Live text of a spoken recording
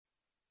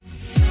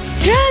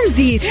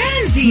ترانزيت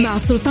مع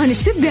سلطان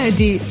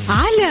الشدادي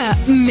على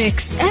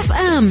ميكس اف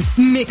ام.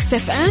 ميكس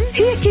اف ام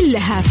هي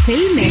كلها في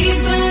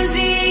الميكس.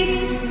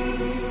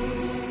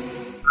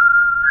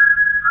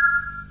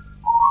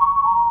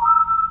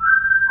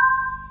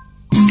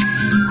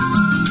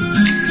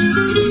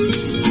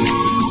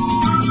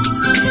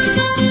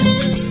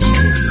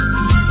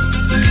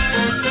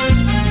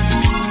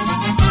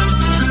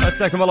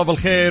 مساكم الله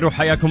بالخير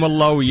وحياكم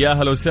الله ويا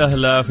هلا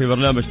وسهلا في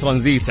برنامج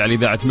ترانزيت على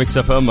إذاعة ميكس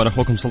اف ام. أنا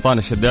أخوكم سلطان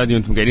الشدادي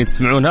وأنتم قاعدين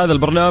تسمعون هذا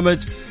البرنامج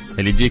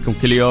اللي يجيكم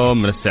كل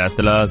يوم من الساعة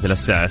 3 إلى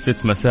الساعة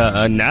 6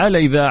 مساء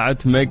على إذاعة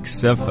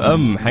ميكس اف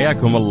ام.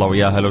 حياكم الله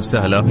ويا هلا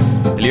وسهلا.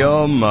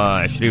 اليوم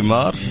 20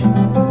 مارس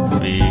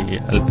في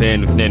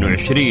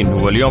 2022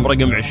 هو اليوم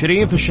رقم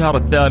 20 في الشهر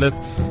الثالث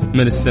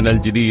من السنة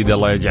الجديدة.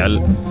 الله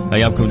يجعل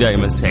أيامكم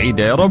دائما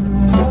سعيدة يا رب.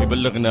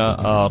 يبلغنا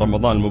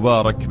رمضان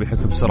المبارك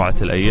بحكم سرعة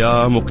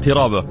الأيام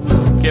واقترابه.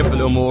 كيف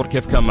الأمور؟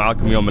 كيف كان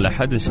معاكم يوم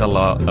الأحد؟ إن شاء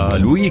الله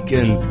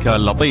الويكند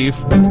كان لطيف.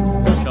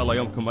 إن شاء الله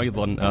يومكم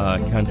أيضا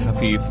كان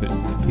خفيف.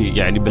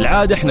 يعني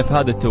بالعادة إحنا في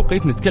هذا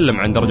التوقيت نتكلم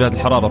عن درجات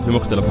الحرارة في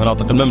مختلف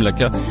مناطق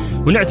المملكة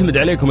ونعتمد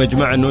عليكم يا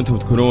جماعة أنه أنتم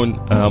تكونون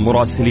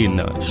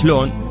مراسلين.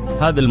 شلون؟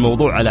 هذا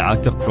الموضوع على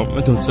عاتقكم.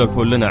 أنتم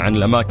تسولفون لنا عن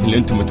الأماكن اللي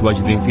أنتم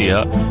متواجدين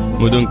فيها،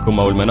 مدنكم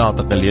أو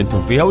المناطق اللي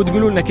أنتم فيها،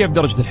 وتقولون لنا كيف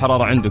درجة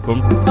الحرارة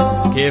عندكم،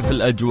 كيف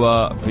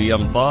الأجواء، في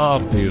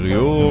أمطار، في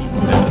غيوم.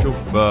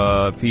 نشوف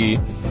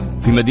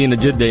في مدينة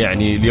جدة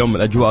يعني اليوم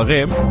الأجواء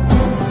غيم.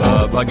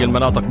 باقي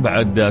المناطق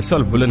بعد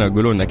سولفوا لنا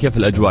قولوا لنا كيف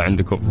الأجواء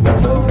عندكم.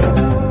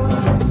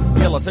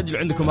 يلا سجلوا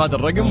عندكم هذا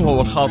الرقم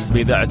وهو الخاص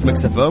بإذاعة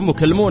ميكس اف ام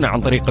وكلمونا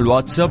عن طريق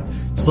الواتساب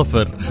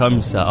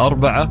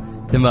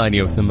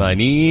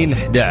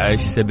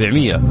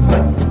 054-88-11-700.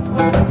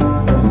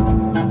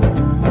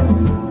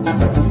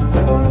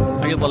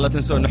 أيضا لا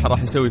تنسوا أنه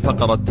راح نسوي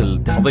فقرة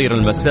التحضير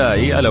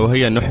المسائي ألا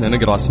وهي أنه إحنا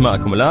نقرأ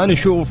أسماءكم الآن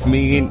نشوف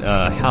مين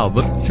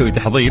حاضر. نسوي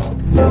تحضير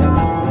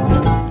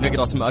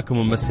نقرأ أسماءكم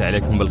ونمسي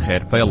عليكم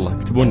بالخير. فيلا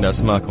اكتبوا لنا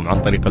أسماءكم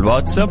عن طريق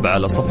الواتساب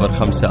على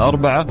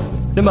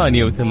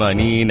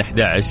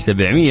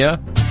 054-88-11-700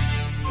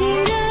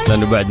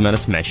 لأنه بعد ما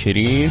نسمع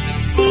شيرين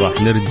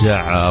راح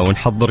نرجع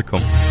ونحضركم.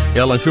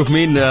 يلا نشوف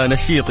مين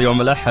نشيط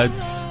يوم الأحد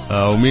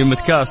ومين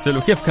متكاسل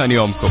وكيف كان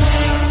يومكم.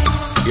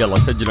 يلا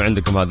سجلوا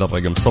عندكم هذا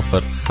الرقم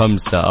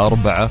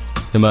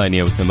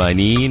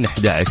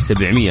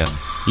 054-88-11-700.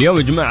 اليوم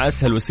يا جماعة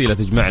أسهل وسيلة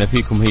تجمعنا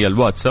فيكم هي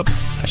الواتساب،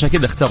 عشان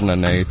كده اخترنا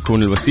أن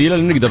تكون الوسيلة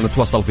اللي نقدر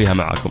نتواصل فيها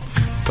معكم.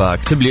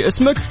 فاكتب لي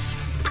اسمك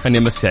خلني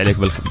أمسي عليك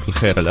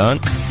بالخير الآن،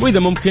 وإذا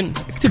ممكن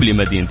اكتب لي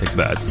مدينتك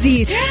بعد.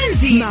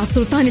 ترانزيت مع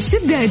سلطان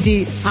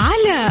الشدادي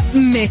على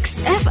ميكس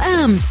اف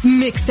ام.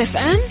 ميكس اف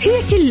ام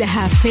هي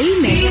كلها في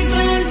الميكس.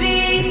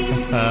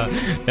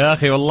 يا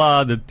أخي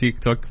والله هذا التيك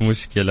توك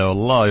مشكلة،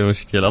 والله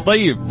مشكلة.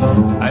 طيب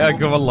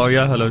حياكم الله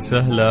ويا هلا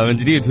وسهلا من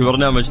جديد في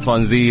برنامج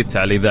ترانزيت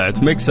على إذاعة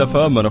ميكس اف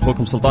ام. أنا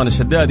أخوكم سلطان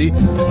الشدادي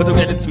وأنتم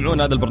قاعدين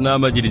تسمعون هذا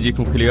البرنامج اللي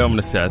يجيكم كل يوم من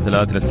الساعة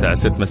 3 للساعة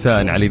 6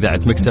 مساء على إذاعة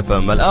ميكس اف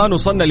ام. الآن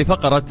وصلنا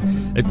لفقرة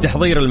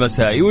التحضير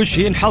المسائي. وش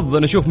هي؟ نحضر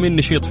نشوف مين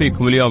نشيط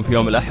فيكم اليوم في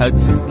يوم الأحد،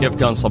 كيف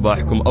كان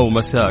صباحكم أو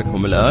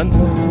مساءكم الآن،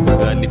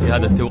 لأني في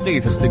هذا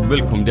التوقيت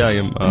استقبلكم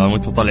دايم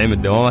وانتم طالعين من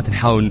الدوامات.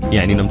 نحاول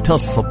يعني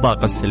نمتص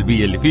الطاقة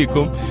السلبية اللي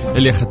فيكم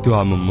اللي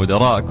أخذتوها من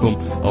مدراءكم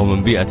أو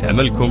من بيئة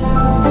عملكم.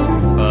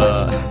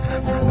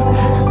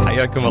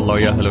 حياكم الله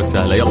ويا هلا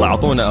وسهلا. يلا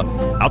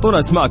عطونا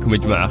أسماءكم يا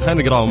جماعة،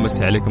 خلينا نقرأ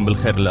ونمسي عليكم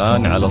بالخير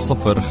الآن على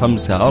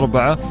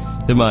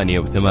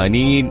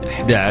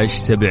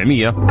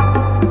 054-88-11-700.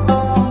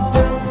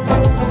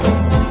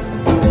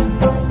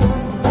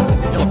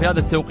 في هذا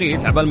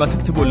التوقيت عبال ما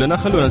تكتبون لنا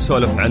خلونا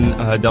نسولف عن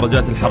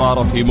درجات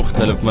الحرارة في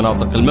مختلف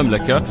مناطق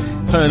المملكة.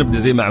 خلينا نبدأ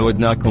زي ما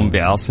عودناكم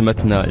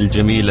بعاصمتنا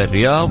الجميلة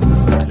الرياض.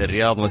 أهل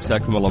الرياض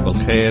مساكم الله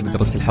بالخير.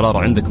 درجة الحرارة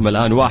عندكم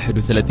الآن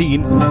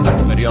 31.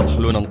 من الرياض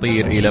خلونا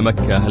نطير إلى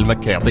مكة. أهل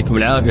مكة يعطيكم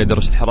العافية.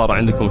 درجة الحرارة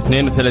عندكم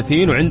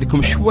 32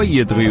 وعندكم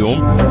شوية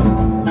غيوم.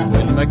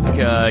 من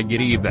مكة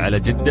قريب على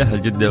جدة.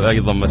 الجدة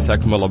أيضا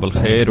مساكم الله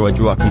بالخير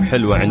وأجواءكم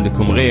حلوة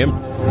عندكم غيم.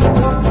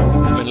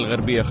 من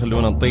الغربية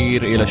خلونا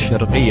نطير إلى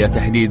الشرقية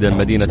تحديدا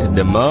مدينة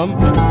الدمام.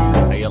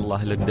 حيا الله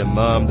أهل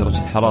الدمام.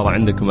 درجة الحرارة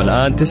عندكم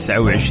الآن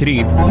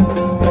 29.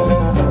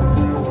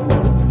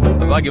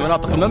 باقي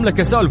مناطق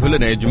المملكة سولفوا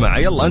لنا يا جماعة.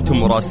 يلا أنتم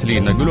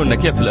مراسلين قولوا لنا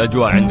كيف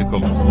الأجواء عندكم.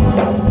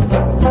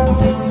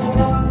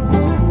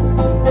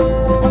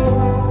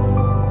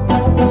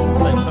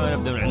 طيب خلينا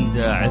نبدأ من عند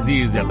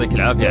عزيز. يعطيك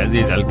العافية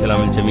عزيز على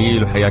الكلام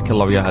الجميل وحياك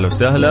الله ويا هلا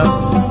وسهلا.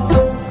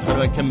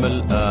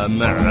 نكمل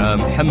مع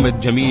محمد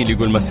جميل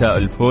يقول مساء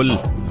الفل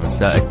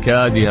مساء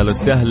الكادي هلا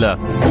وسهلا.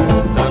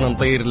 أنا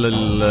نطير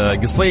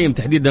للقصيم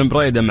تحديدا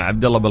بريدة مع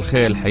عبد الله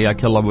بالخيل.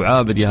 حياك الله أبو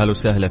عابد يا هلا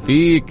وسهلا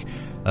فيك.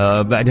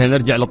 بعدها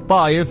نرجع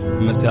للطائف.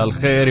 مساء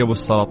الخير يا أبو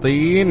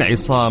السلاطين.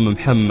 عصام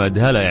محمد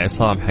هلا يا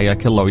عصام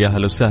حياك الله ويا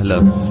هلا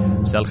وسهلا.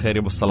 مساء الخير يا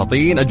أبو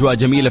السلاطين. أجواء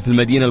جميلة في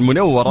المدينة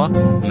المنورة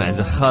مع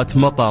زخات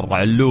مطر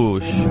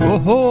علوش.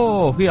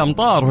 أوهو في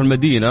أمطار في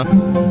المدينة.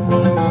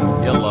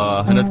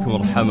 يلا هنتكم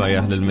ورحمة يا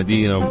أهل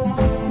المدينة،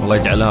 والله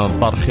يجعلها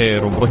مطار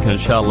خير وبركة إن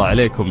شاء الله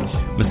عليكم.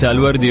 مساء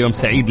الورد، يوم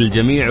سعيد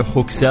للجميع.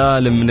 أخوك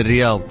سالم من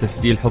الرياض،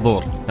 تسجيل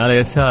حضور. هلا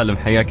يا سالم،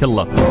 حياك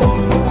الله.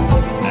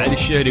 علي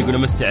الشهري يقول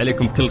أمسي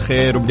عليكم كل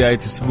خير وبداية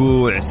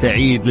أسبوع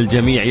سعيد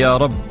للجميع يا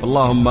رب،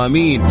 اللهم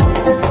آمين.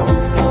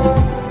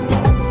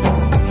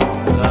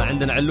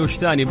 عندنا علوش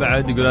ثاني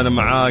بعد يقول أنا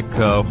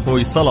معاك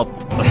أخوي سلط.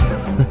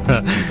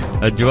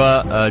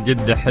 أجواء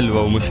جدة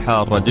حلوة ومش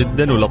حارة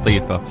جدا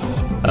ولطيفة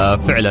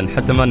فعلا،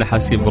 حتى ما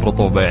نحاسين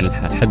بالرطوبة يعني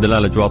لحد الآن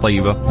الأجواء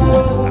طيبة.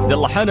 عبد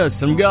الله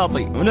حنس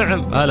المقاطي،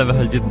 ونعم هلا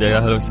بأهل جدة، يا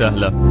هلا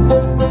وسهلا.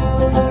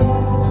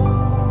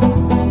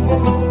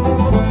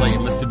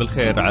 طيب مسي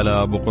بالخير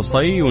على أبو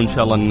قصي، وإن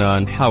شاء الله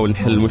نحاول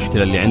نحل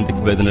المشكلة اللي عندك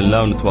بإذن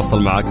الله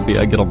ونتواصل معك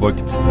في أقرب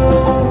وقت.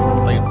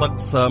 طيب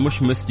طقس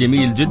مشمس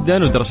جميل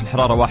جدا ودرجة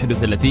الحرارة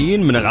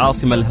 31 من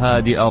العاصمة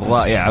الهادئة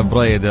الرائعة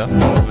بريدة.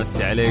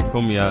 مسي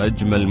عليكم يا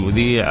أجمل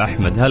مذيع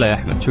أحمد. هلا يا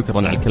أحمد، شكرا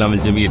على الكلام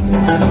الجميل.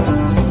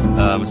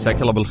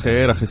 مساك الله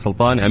بالخير أخي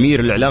سلطان أمير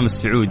الإعلام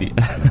السعودي.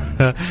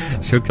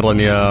 شكرا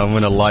يا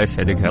من، الله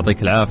يسعدك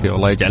يعطيك العافية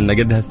والله يجعلنا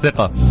قدها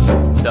الثقة.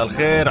 مساء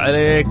الخير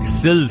عليك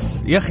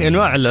سلس، يا أخي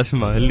أنواع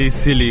الأسماء، اللي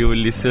سلي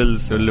واللي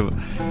سلس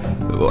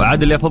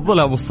وعاد اللي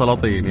أفضلها أبو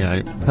السلاطين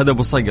يعني. هذا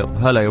أبو صقر،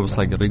 هلا يا أبو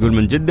صقر، يقول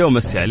من جدة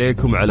ومسي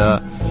عليكم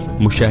على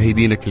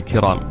مشاهدينك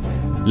الكرام.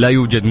 لا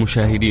يوجد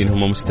مشاهدين،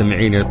 هم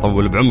مستمعين،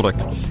 يطول بعمرك.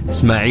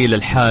 إسماعيل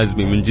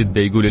الحازمي من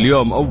جدة يقول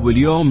اليوم أول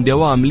يوم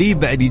دوام لي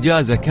بعد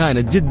إجازة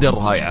كانت جدا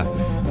رائعة،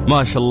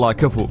 ما شاء الله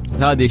كفو.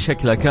 هذه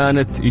شكلها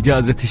كانت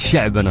إجازة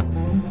الشعبنا.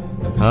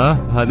 ها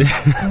هذه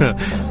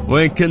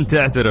وين كنت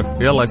اعترف؟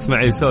 يلا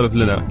إسماعيل سولف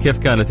لنا كيف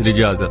كانت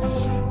الإجازة.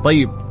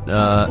 طيب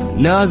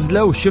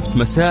نازلة وشفت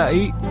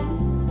مسائي،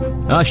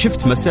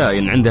 شفت مسائي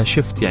إن عندها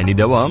شفت يعني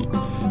دوام،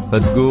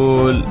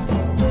 فتقول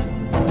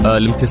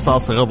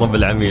الامتصاص غضب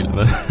العميل.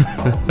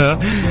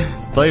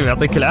 طيب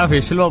يعطيك العافية.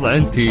 شو الوضع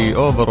أنت،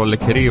 أوفر ولا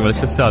كريم ولا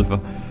شو السالفة؟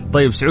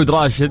 طيب سعود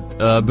راشد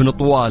بن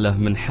طوالة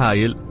من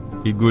حايل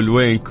يقول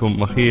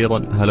وينكم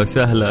أخيرا، هلا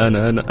وسهلا.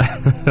 أنا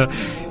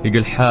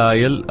يقول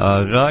حايل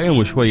غايم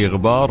وشوي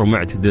غبار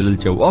ومعتدل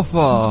الجو.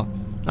 أفا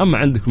أما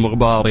عندكم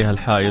غبار يا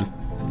هالحايل.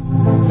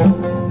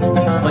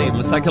 طيب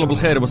مساك الله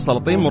بالخير ابو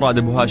السلاطين. مراد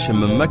ابو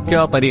هاشم من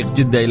مكة، طريق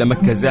جدة الى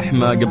مكة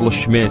زحمة قبل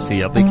الشميسي.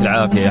 يعطيك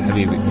العافية يا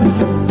حبيبي.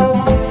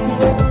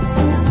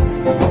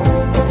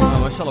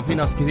 ما شاء الله في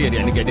ناس كثير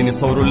يعني قاعدين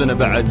يصورون لنا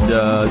بعد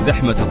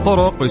زحمة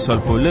الطرق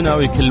ويسولفون لنا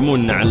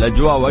ويكلمون عن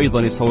الأجواء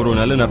وأيضا يصورون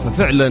لنا،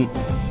 ففعلا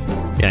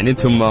يعني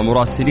أنتم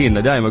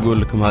مراسلين، دائما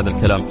أقول لكم هذا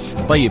الكلام.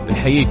 طيب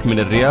نحييك من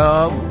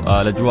الرياض،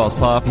 الأجواء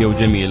صافية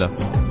وجميلة.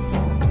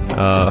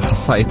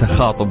 أخصائي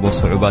تخاطب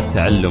وصعوبات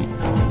تعلم،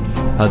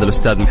 هذا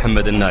الأستاذ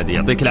محمد النادي.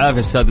 يعطيك العافية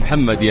أستاذ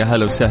محمد، يا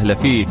هلا وسهلا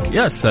فيك.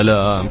 يا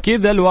سلام،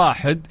 كذا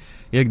الواحد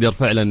يقدر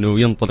فعلا أنه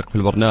ينطلق في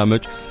البرنامج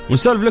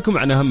ونسولف لكم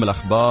عن أهم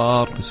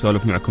الأخبار،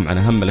 ونسولف معكم عن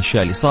أهم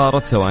الأشياء اللي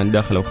صارت سواء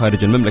داخل أو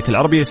خارج المملكة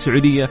العربية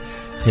السعودية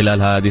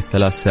خلال هذه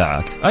الثلاث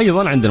ساعات.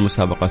 أيضا عندنا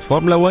مسابقة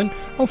فورمولا 1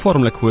 أو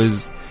فورمولا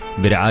كويز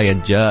برعاية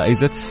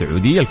جائزة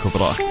السعودية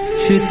الكبرى.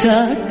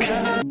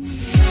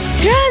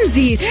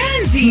 ترانزيت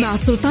مع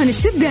سلطان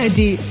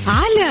الشدادي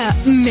على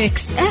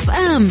ميكس اف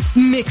ام.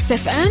 ميكس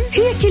اف ام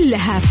هي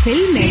كلها في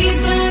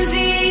الميكس.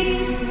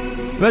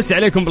 بس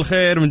عليكم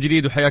بالخير من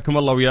جديد وحياكم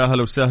الله ويا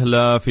هلا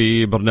وسهلا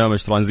في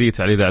برنامج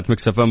ترانزيت على إذاعة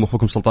ميكس اف ام.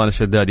 أخوكم سلطان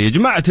الشدادي. يا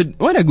جماعة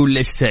وأنا أقول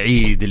ليش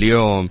سعيد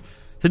اليوم؟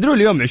 تدرون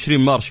اليوم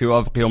 20 مارش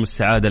يوافق يوم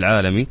السعادة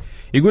العالمي.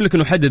 يقول لك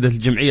أنه حددت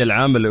الجمعية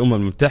العامة للأمم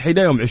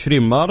المتحدة يوم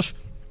 20 مارش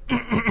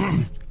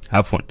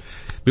عفوا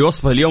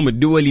بوصفه اليوم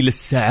الدولي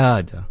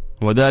للسعادة،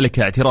 وذلك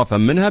اعترافا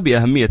منها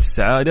بأهمية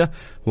السعادة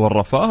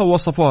والرفاه،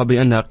 ووصفوها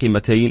بأنها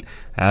قيمتين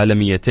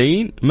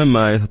عالميتين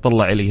مما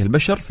يتطلع إليه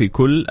البشر في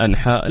كل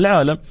أنحاء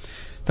العالم.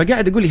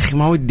 فقاعد أقول يا أخي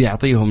ما ودي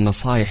أعطيهم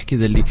نصايح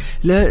كذا اللي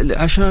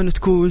لا عشان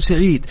تكون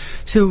سعيد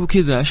سوي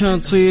كذا عشان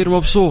تصير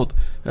مبسوط،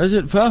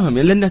 فاهم؟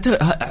 لأن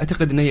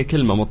أعتقد أن هي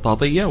كلمة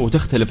مطاطية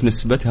وتختلف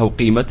نسبتها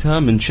وقيمتها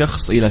من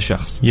شخص إلى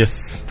شخص.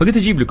 يس. فقلت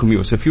أجيب لكم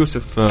يوسف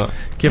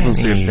كيف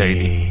نصير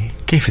سعيد؟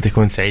 كيف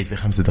تكون سعيد في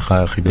 5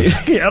 دقائق؟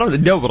 يقول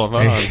الدورة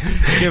فاهم؟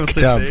 كيف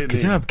تصير سعيد؟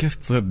 كتاب كيف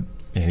تصير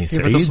يعني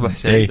كيف تصبح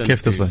سعيد؟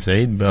 كيف تصبح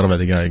سعيد ب4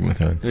 دقائق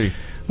مثلا.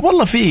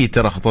 والله في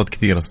ترى خطوات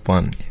كثيرة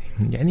سلطان،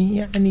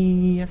 يعني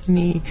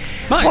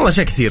والله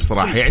شيء كثير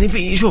صراحة. يعني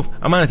في شوف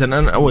أمانة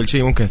أنا أول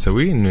شيء ممكن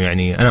أسويه إنه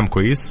يعني أنام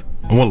كويس،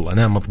 والله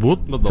أنا مضبوط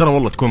ترى،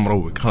 والله تكون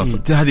مروق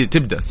خلاص. هذه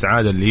تبدأ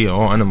السعادة اللي هي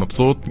أنا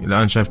مبسوط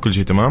الآن شايف كل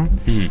شيء تمام،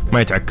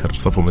 ما يتعكر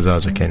صفو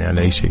مزاجك يعني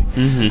على أي شيء.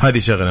 هذه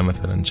شغلة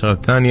مثلا. شغلة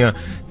ثانية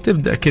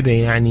تبدأ كده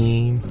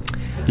يعني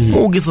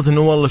مو قصة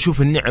إنه والله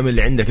شوف النعم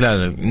اللي عندك،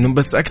 لا إنه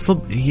بس أقصد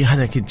هي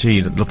هذا كده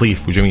شيء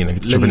لطيف وجميل إنك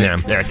تشوف النعم،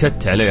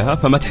 اعتدت عليها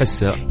فما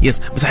تحسها.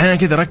 يس بس أحيانا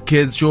كده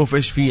ركز شوف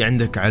إيش في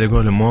عندك على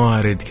قولهم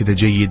موارد كده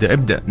جيدة،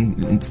 ابدأ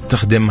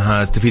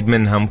تستخدمها، استفيد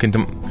منها. ممكن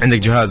عندك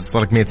جهاز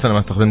صار لك 100 سنة ما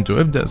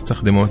استخدمته، ابدأ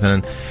استخدمه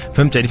مثلا.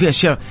 فهمت يعني في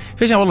أشياء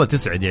والله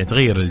تسعد يعني،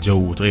 تغير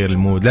الجو وتغير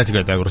المود، لا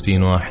تقعد على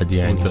روتين واحد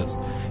يعني. ممتاز.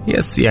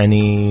 يس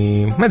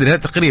يعني ما ادري، هذا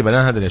تقريبا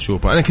انا هذا اللي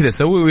اشوفه، انا كذا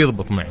اسوي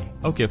ويضبط معي.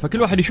 اوكي،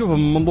 فكل واحد يشوفه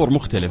من منظور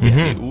مختلف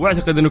يعني.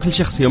 واعتقد انه كل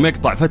شخص يوم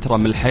يقطع فتره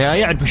من الحياه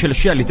يعرف وش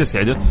الاشياء اللي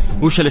تسعده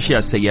وش الاشياء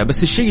السيئه،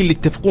 بس الشيء اللي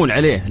يتفقون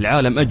عليه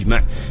العالم اجمع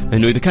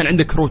انه اذا كان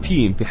عندك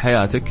روتين في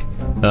حياتك،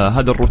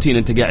 هذا الروتين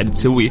انت قاعد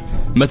تسويه،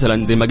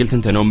 مثلا زي ما قلت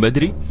انت نوم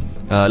بدري،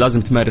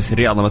 لازم تمارس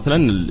الرياضه مثلا.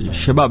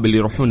 الشباب اللي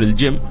يروحون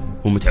الجيم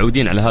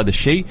ومتعودين على هذا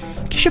الشيء،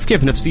 شوف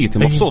كيف نفسيته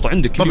مبسوط،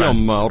 عندك كل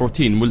يوم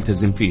روتين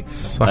ملتزم فيه.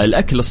 صح.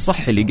 الأكل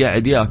الصحي اللي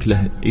قاعد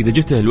يأكله، إذا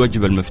جته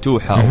الوجبة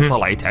المفتوحة أو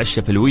طلع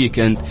يتعشى في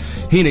الويكند،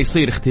 هنا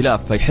يصير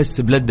اختلاف،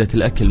 فيحس بلذة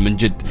الأكل من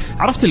جد.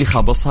 عرفت اللي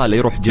خابصها لا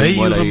يروح جيم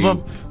ولا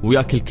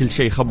ويأكل كل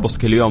شيء يخبص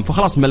كل يوم،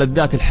 فخلاص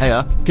ملذات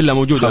الحياة كلها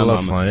موجودة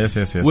أمامه.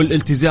 يس.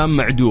 والالتزام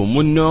معدوم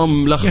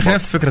والنوم لخبط. يا أخي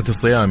نفس فكرة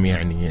الصيام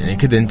يعني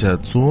كده أنت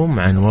تصوم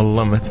عن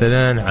والله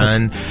مثلا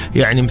عن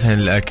يعني مثلا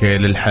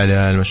الأكل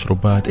الحلال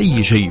المشروبات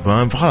أي شيء،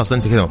 فاهم؟ فخلاص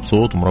أنت كده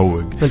مبسوط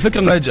ومروق.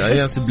 فالفكرة إنك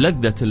تحس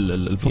بلذة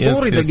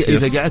الفطور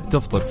إذا قعدت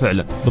تفطر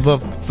فعلا.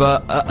 بالضبط.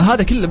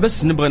 فهذا كله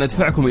بس نبغى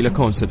ندفعكم إلى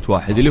كونسبت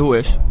واحد اللي هو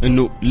إيش؟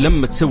 إنه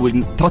لما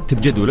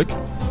ترتب جدولك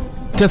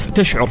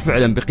تشعر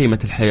فعلا بقيمة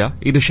الحياة.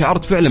 إذا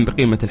شعرت فعلا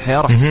بقيمة الحياة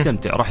راح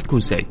تستمتع، راح تكون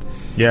سعيد.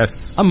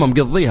 يس. أما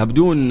مقضيها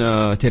بدون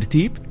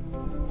ترتيب،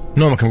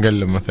 نومك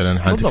مقلب مثلا،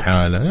 حالتك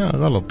حالة، لا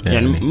غلط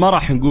يعني ما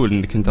راح نقول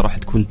إنك أنت راح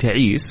تكون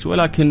تعيس،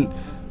 ولكن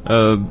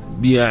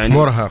يعني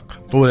مرهق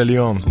طول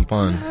اليوم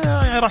سلطان.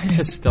 يعني راح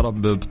يحس ترى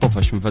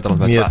بطفش من فترة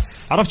لفترة.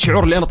 عرفت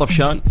شعور اللي أنا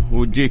طفشان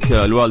وتجيك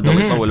الوالدة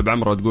الله يطول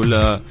بعمره وتقول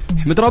له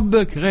احمد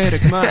ربك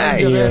غيرك ما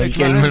عندي غيرك.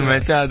 الكلمة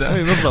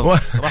المعتادة. بالضبط.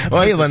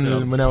 وأيضا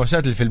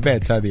المناوشات اللي في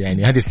البيت هذه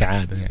يعني هذه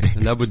سعادة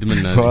يعني لابد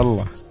منها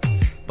والله.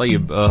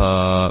 طيب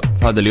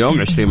هذا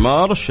اليوم 20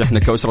 مارس، احنا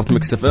كأسرة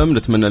ميكس اف ام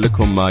نتمنى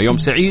لكم يوم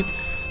سعيد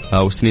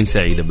وسنين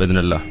سعيدة بإذن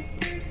الله.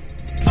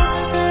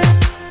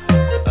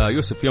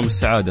 يوسف، يوم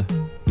السعادة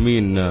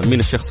مين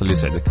الشخص اللي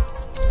يسعدك؟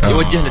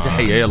 يوجه له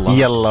تحية.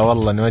 يلا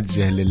والله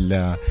نوجه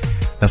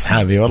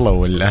لأصحابي والله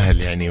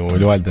والأهل يعني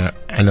والوالدة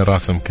على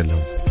راسهم كلهم،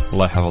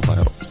 الله يحفظها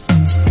يا رب.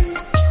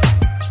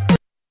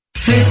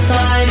 في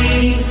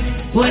الطريق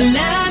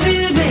ولا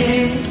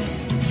بالبيت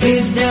في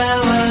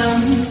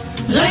الدوام،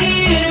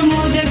 غير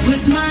مودك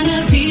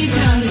واسمعنا في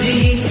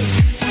ترانزيت.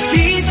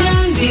 في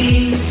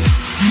ترانزيت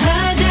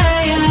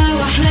هدايا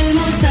واحلى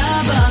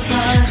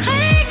المسابقة،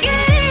 خليك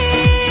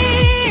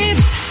قريب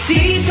في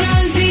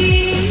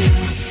ترانزيت.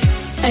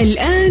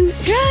 الآن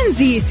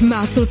ترانزيت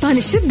مع سلطان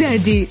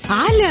الشدادي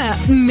على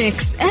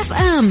ميكس اف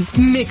ام.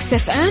 ميكس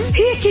اف ام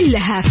هي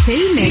كلها في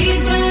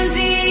الميكس.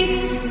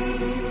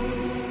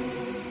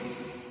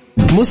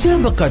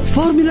 مسابقة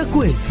فورمولا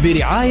كويز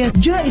برعاية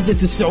جائزة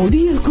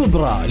السعودية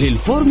الكبرى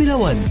للفورمولا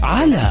 1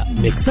 على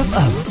ميكس اف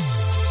ام.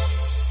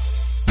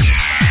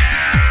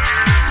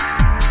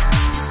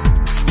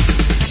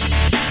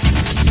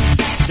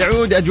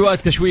 تعود أجواء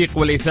التشويق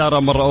والإثارة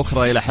مرة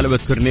أخرى إلى حلبة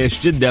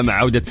كورنيش جدة مع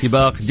عودة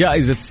سباق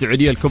جائزة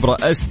السعودية الكبرى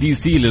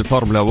STC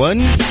للفورمولا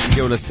 1،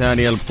 الجولة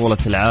الثانية لبطولة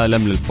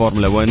العالم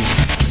للفورمولا 1،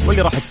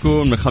 واللي راح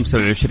تكون من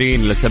 25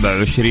 إلى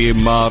 27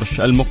 مارس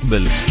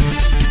المقبل.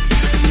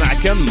 مع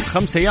كم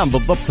 5 أيام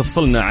بالضبط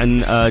تفصلنا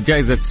عن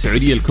جائزة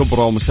السعودية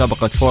الكبرى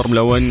ومسابقة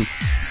فورمولا 1،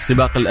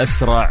 السباق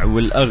الأسرع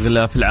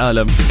والأغلى في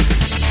العالم.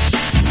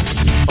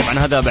 طبعا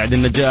هذا بعد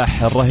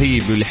النجاح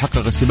الرهيب اللي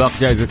حقق السباق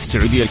جائزة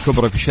السعودية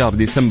الكبرى في شهر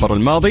ديسمبر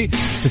الماضي.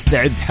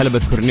 تستعد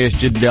حلبة كورنيش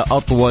جدة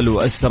أطول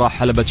وأسرع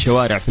حلبة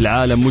شوارع في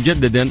العالم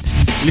مجددا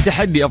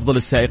لتحدي أفضل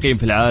السائقين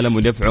في العالم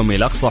ودفعهم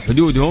إلى أقصى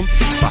حدودهم.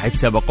 راح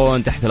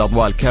يتسابقون تحت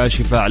الأضواء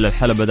الكاشفة على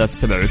الحلبة ذات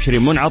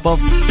 27 منعطف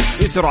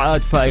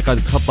بسرعات فائقة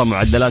تتخطى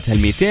معدلاتها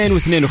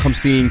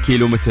 252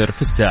 كيلومتر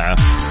في الساعة.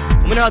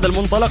 ومن هذا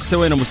المنطلق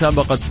سوينا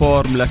مسابقة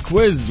فورمولا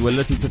كويز،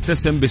 والتي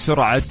تتسم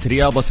بسرعة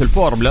رياضة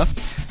الفورمولا،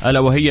 ألا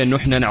وهي أنه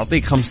إحنا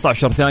نعطيك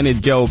 15 ثانية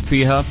تجاوب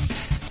فيها.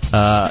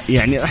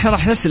 يعني إحنا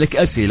راح نسألك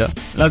أسئلة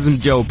لازم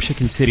تجاوب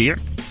بشكل سريع.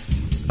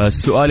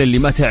 السؤال اللي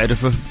ما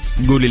تعرفه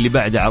قول اللي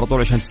بعده على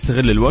طول عشان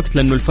تستغل الوقت،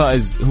 لأنه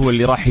الفائز هو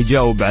اللي راح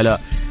يجاوب على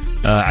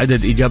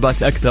عدد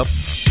إجابات أكثر.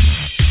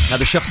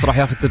 هذا الشخص راح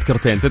ياخذ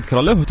تذكرتين،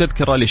 تذكرة له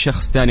وتذكرة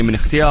لشخص ثاني من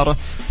اختياره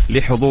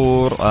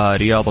لحضور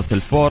رياضة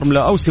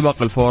الفورمولا أو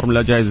سباق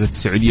الفورمولا جائزة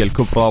السعودية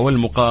الكبرى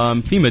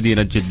والمقام في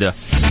مدينة جدة.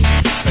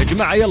 يا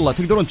جماعة يلا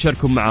تقدرون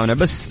تشاركوا معنا،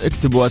 بس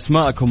اكتبوا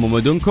أسماءكم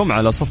ومدنكم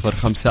على 054-88-11-700.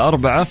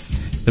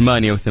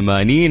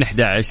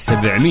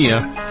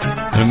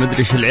 أنا ما أدري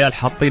إيش العيال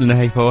حاطين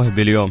لنا هيفا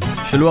وهبي اليوم،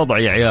 شو الوضع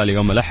يا عيال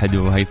يوم الأحد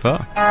وهيفا؟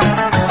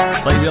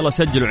 طيب يلا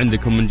سجلوا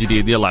عندكم من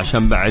جديد يلا،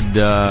 عشان بعد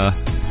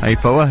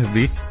هيفا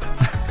وهبي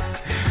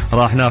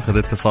راح ناخذ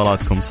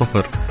اتصالاتكم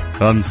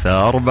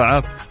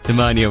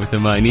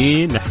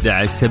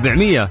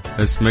 054-88-11-700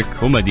 اسمك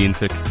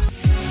ومدينتك.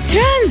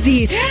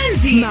 ترانزيت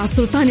مع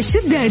سلطان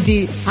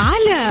الشدادي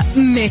على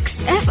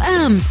ميكس اف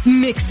ام.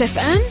 ميكس اف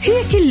ام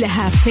هي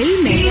كلها في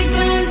الميكس.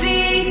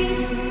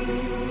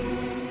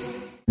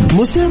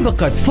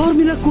 مسابقة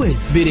فورمولا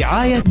كويز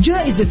برعاية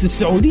جائزة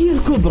السعودية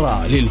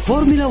الكبرى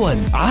للفورمولا 1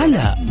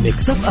 على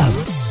ميكس اف ام.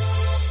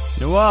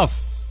 نواف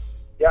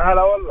يا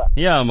هلا والله.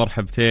 يا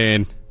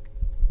مرحبتين.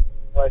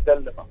 الله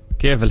يسلمك.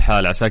 كيف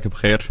الحال؟ عساك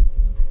بخير؟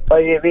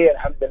 طيبين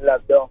الحمد لله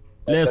بدوم.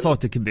 ليه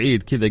صوتك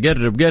بعيد كذا؟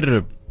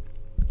 قرب.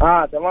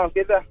 تمام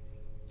كذا.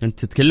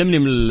 انت تكلمني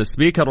من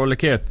السبيكر ولا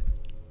كيف؟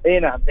 اي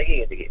نعم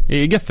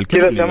دقيقة. قفل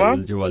كلمني من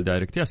الجوال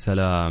دايركت. يا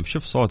سلام،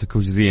 شوف صوتك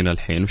وش زينة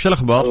الحين. وش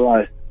الأخبار؟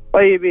 الله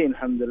طيبين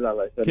الحمد لله.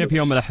 الله يسلمك. كيف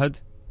يوم الأحد؟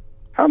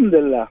 الحمد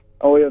لله،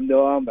 أول يوم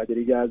دوام بعد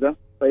الإجازة.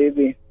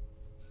 طيبين.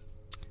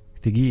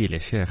 ثقيل يا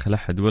شيخ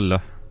الأحد ولا؟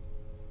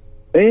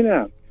 اي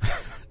نعم.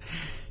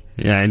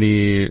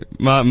 يعني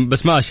ما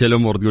بس ماشي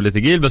الأمور. تقول لي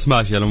ثقيل بس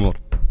ماشي الأمور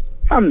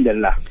الحمد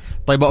لله.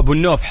 طيب أبو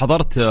النوف،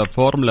 حضرت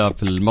فورمولا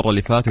في المرة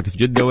اللي فاتت في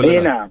جدة ولا؟ اي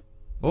نعم.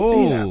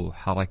 أوه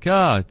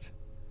حركات.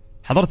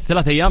 حضرت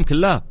 3 أيام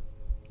كلها؟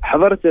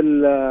 حضرت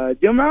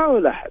الجمعة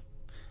والأحد.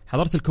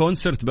 حضرت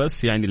الكونسرت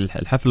بس يعني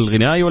الحفل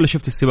الغنائي ولا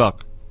شفت السباق؟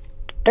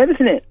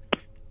 الاثنين.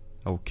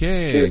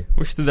 أوكي.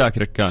 وش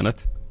تذاكرك كانت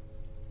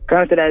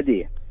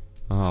العادية.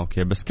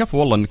 أوكي، بس كفو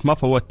والله إنك ما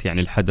فوتت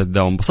يعني الحدث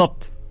ذا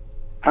وانبسطت.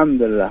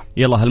 الحمد لله.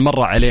 يلا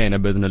هالمرة علينا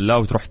بإذن الله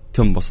وتروح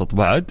تنبسط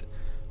بعد،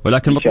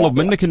 ولكن مطلوب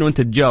منك إنه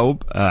أنت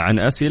تجاوب عن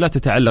أسئلة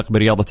تتعلق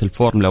برياضة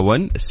الفورمولا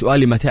 1. السؤال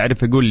اللي ما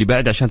تعرف أقول لي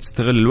بعد عشان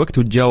تستغل الوقت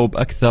وتجاوب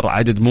أكثر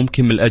عدد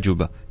ممكن من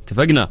الأجوبة.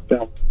 اتفقنا؟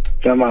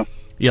 تمام.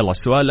 يلا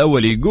السؤال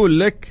الأول يقول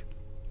لك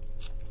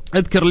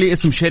اذكر لي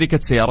اسم شركة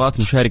سيارات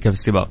مشاركة في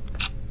السباق.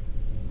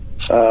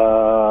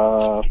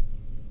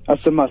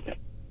 أستون مارتن.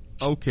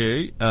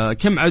 أوكي.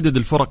 كم عدد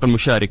الفرق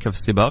المشاركة في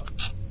السباق؟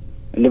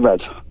 اللي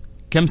بعده.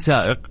 كم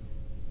سائق؟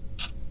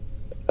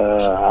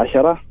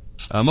 10.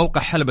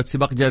 موقع حلبة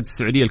سباق جائزة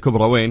السعودية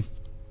الكبرى وين؟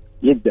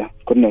 جدة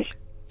كورنيش.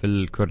 في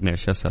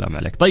الكورنيش. يا سلام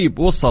عليك. طيب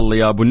وصل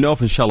يا أبو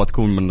النوف، إن شاء الله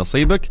تكون من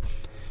نصيبك.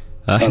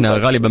 احنا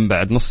غالبا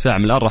بعد نص ساعة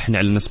من الآن راح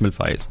نعلن اسم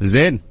الفائز.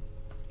 زين؟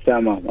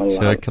 تمام.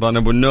 الله شكرا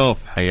أبو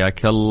النوف،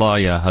 حياك الله.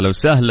 يا هلا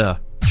وسهلا.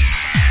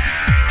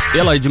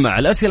 يلا يا جماعة،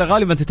 الأسئلة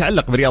غالبا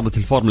تتعلق برياضة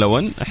الفورمولا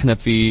 1. احنا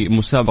في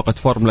مسابقة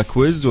فورمولا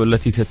كويز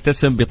والتي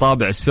تتسم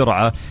بطابع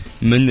السرعة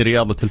من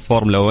رياضة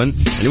الفورمولا 1.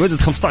 لمدة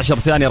 15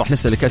 ثانية راح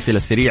نسألك أسئلة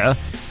سريعة،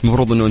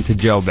 المفروض أنه أنت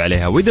تجاوب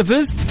عليها، وإذا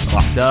فزت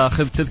راح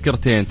تاخذ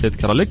تذكرتين،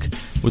 تذكرة لك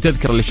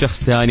وتذكرة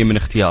لشخص ثاني من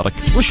اختيارك.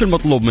 وش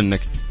المطلوب منك؟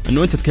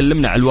 أنه أنت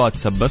تكلمنا على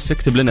الواتساب، بس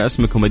اكتب لنا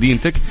اسمك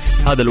ومدينتك.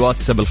 هذا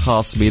الواتساب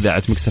الخاص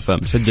بإذاعة ميكس اف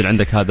ام. سجل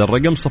عندك هذا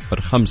الرقم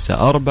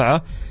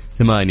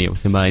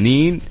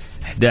 054-88-11-7.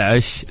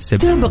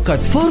 مسابقة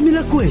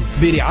فورمولا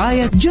كويز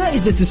برعاية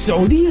جائزة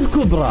السعودية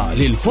الكبرى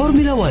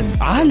للفورمولا 1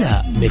 على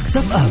ميكس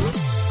اف ام.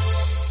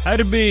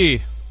 حربي.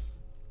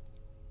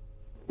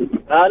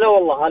 هلا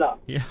والله. هلا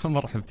يا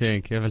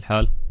مرحبتين، كيف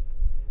الحال؟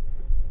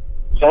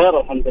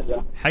 خير الحمد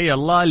لله. حي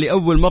الله، اللي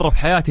أول مرة في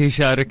حياتي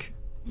يشارك.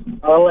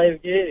 الله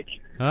يبقيك.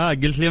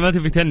 قلت لي ما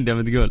تبي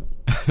تندم تقول.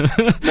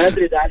 ما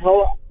أدري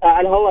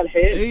على الهواء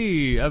الحين.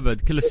 إي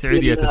أبد، كل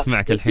السعودية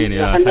تسمعك الحين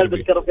يا حربي. نلبس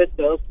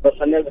كرافتة.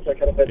 أصبر نلبس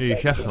الكرافتة. إي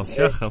شخص.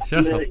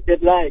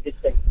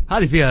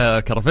 هذه فيها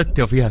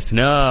كرافتة وفيها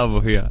سناب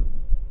وفيها.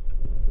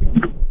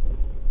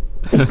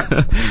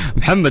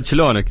 محمد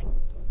شلونك؟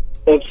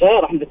 بخير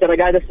الحمد لله.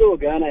 قاعد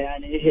أسوق أنا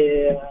يعني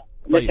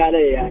مش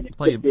علي يعني.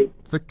 طيب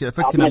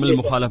فكنا من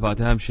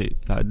المخالفات أهم شيء.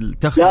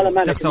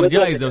 تخسر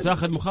جائزة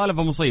وتأخذ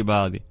مخالفة،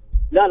 مصيبة هذه.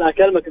 لا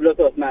أكلمك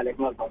بلوتوث، ما عليك،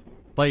 ما الفاظ.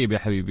 طيب يا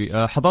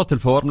حبيبي، حضرت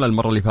الفورمولا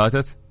المرة اللي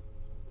فاتت؟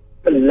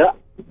 لا.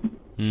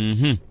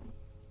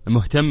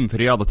 مهتم في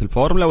رياضة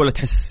الفورمولا ولا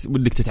تحس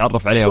ودك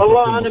تتعرف عليها؟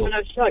 والله أنا من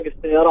عشاق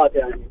السيارات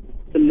يعني،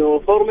 إنه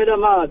فورمولا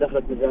ما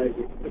دخلت مزاجي،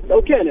 بس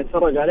أوكي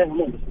نتفرج عليها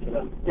مو بس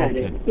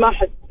يعني أوكي. ما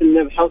أحس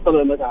إني بحوصل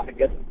للمتعة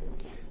حقتها،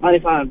 ماني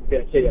فاهم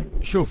فيها شيء.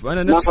 شوف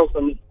أنا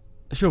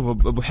شوف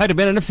أبو حرب،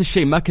 أنا نفس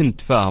الشيء ما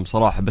كنت فاهم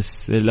صراحة،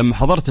 بس لما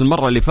حضرت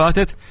المرة اللي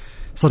فاتت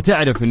صرت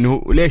أعرف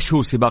إنه ليش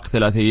هو سباق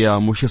 3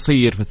 أيام، وش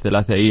يصير في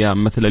ال3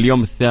 أيام. مثل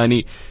اليوم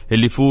الثاني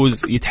اللي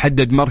يفوز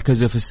يتحدد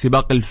مركزه في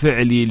السباق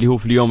الفعلي اللي هو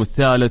في اليوم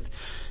الثالث،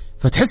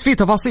 فتحس فيه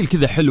تفاصيل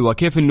كذا حلوة.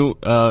 كيف إنه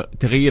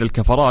تغيير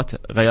الكفرات،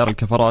 غيار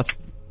الكفرات.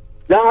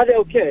 لا هذا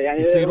أوكي يعني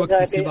يصير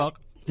وقت السباق،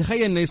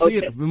 تخيل إنه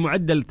يصير أوكي.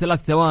 بمعدل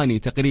 3 ثواني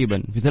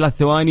تقريبا، في 3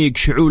 ثواني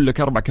يقشعون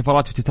لك 4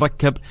 كفرات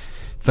وتتركب.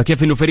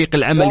 فكيف إنه فريق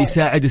العمل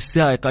يساعد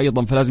السائق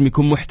أيضا، فلازم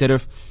يكون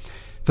محترف.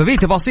 ففي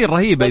تفاصيل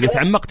رهيبة، إذا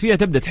تعمقت فيها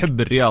تبدأ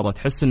تحب الرياضة،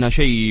 تحس إنها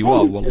شيء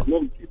واو والله.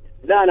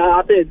 لا أنا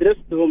أعطيه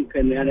درفت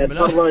ممكن يعني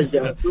أتفرج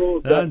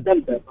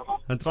أستمتع.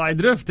 أنت راعي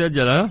درفت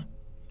أجل؟ ها؟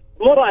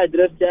 مو راعي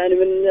درفت يعني،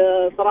 من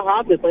صراحة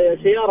أعطي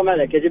سيارة ما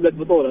عليك، أجيب لك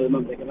بطولة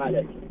للمملكة ما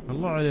عليك.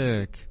 الله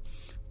عليك.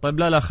 طيب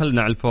لا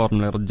خلنا على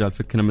الفورمولا يا رجال،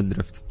 فكنا من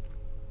الدرفت.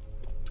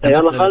 يلا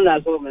خلنا على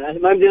الفورمولا،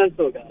 ما يمدينا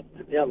نسوق.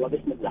 يلا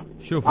بسم الله.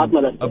 شوف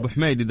أبو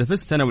حميد، إذا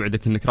فزت أنا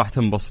وعدك إنك راح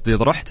تنبسط.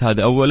 إذا رحت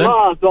هذا أولا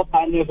ما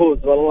أتوقع إني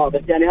أفوز والله،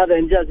 بس يعني هذا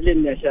إنجاز لي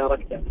إني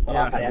شاركت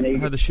صراحة يعني.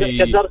 هذا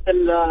الشيء كسرت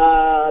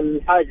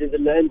الحاجز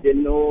اللي عندي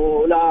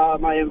إنه لا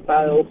ما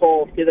ينفع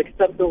وخوف كذا،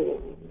 كسرته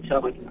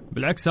وشاركت.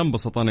 بالعكس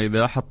انبسط أنا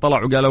إذا أحد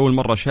طلع وقال أول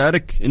مرة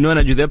شارك إنه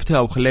أنا جذبتها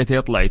وخليته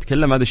يطلع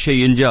يتكلم، هذا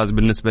الشيء إنجاز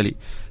بالنسبة لي.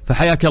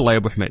 فحياك الله يا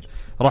أبو حميد.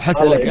 راح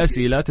أسألك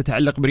أسئلة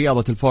تتعلق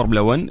برياضة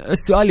الفورمولا 1.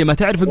 السؤال اللي ما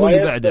تعرف أقول لي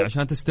بعده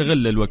عشان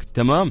تستغل الوقت.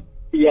 تمام؟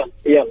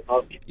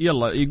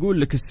 يلا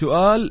يقول لك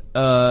السؤال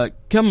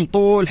كم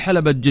طول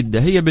حلبة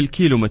جدة؟ هي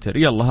بالكيلومتر.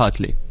 يلا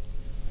هات لي.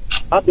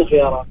 عطني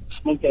خيارات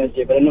ممكن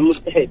أجيبها لأنه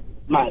مستحيل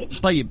ما أعرف.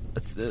 طيب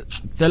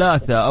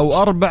 3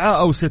 أو 4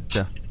 أو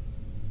 6؟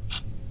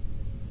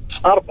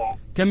 4.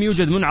 كم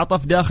يوجد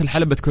منعطف داخل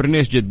حلبة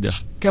كورنيش جدة؟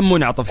 كم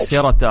منعطف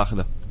السيارات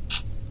تأخذه؟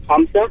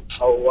 5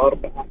 أو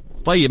 4.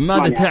 طيب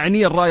ماذا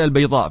تعني الراية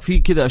البيضاء؟ في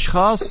كذا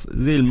أشخاص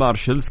زي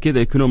المارشلز كذا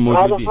يكونون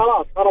موجودين. هذا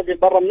خلاص خرج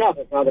برا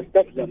المنافس، هذا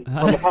استسلم.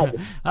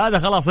 هذا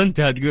خلاص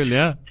انتهى تقول لي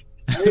ها؟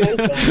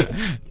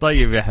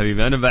 طيب يا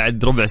حبيبي أنا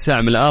بعد ربع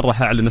ساعة من الآن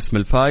راح أعلن اسم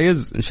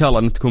الفايز، إن شاء الله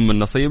أن تكون من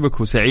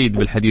نصيبك، وسعيد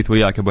بالحديث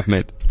وياك أبو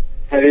حميد.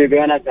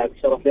 حبيبي أنا أسعد،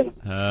 شرف لنا.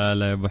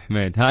 هلا يا أبو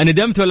حميد. ها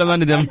ندمت ولا ما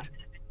ندمت؟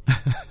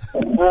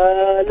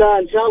 لا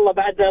إن شاء الله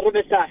بعد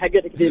ربع ساعة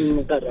حقتك دي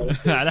المقررة.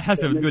 على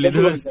حسب تقول لي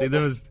دمست.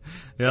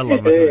 يلا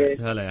أبو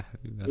حميد. هلا يا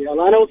حبيبي.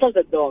 يلا أنا وصلت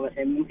الدوام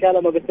الحين،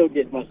 مكالمة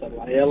بالتوقيت ما شاء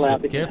الله. يلا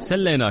يعطيك كيف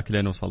سليناك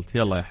لين وصلت.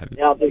 يلا يا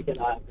حبيبي. يعطيك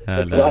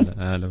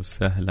العافية. هلا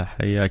وسهلا،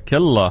 حياك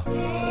الله.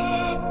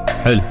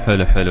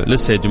 حلو.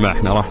 لسه يا جماعة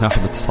احنا راح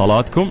ناخذ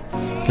اتصالاتكم،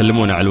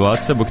 كلمونا على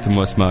الواتساب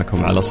واكتبوا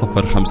اسماءكم على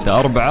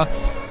 054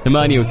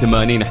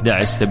 88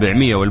 11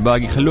 700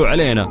 والباقي خلوه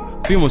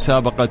علينا في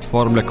مسابقة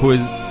فورمولا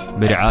كويز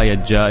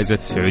برعاية جائزة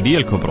السعودية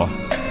الكبرى.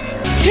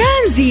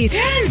 ترانزيت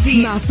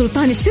مع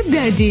سلطان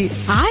الشدادي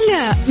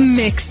على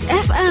ميكس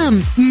اف ام.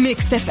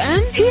 ميكس اف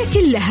ام هي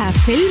كلها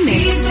في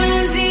الميكس.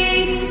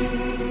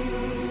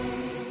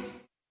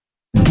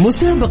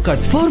 مسابقة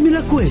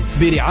فورمولا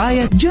كويز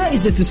برعاية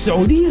جائزة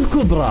السعودية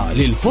الكبرى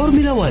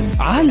للفورمولا 1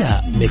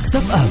 على ميكس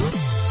اف ام.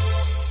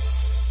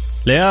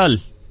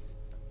 ليال.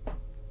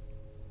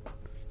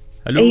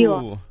 هلو.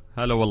 أيوة.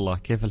 هلا والله،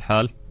 كيف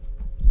الحال؟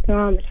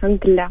 تمام الحمد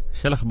لله.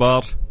 شو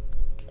الأخبار؟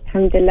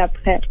 الحمد لله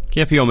بخير.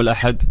 كيف يوم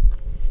الأحد؟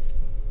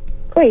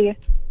 كويس.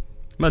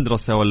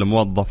 مدرسة ولا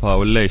موظفة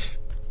ولا إيش؟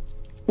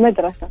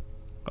 مدرسة.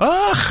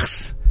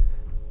 أخس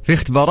في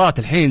اختبارات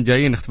الحين،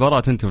 جايين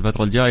اختبارات أنتم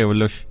الفترة الجاية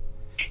ولا إيش؟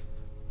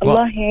 الله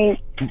يعين.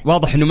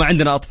 واضح إنه ما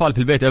عندنا أطفال في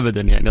البيت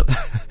أبدا يعني.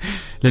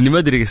 لأني ما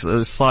أدري إيش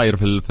صاير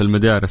في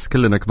المدارس،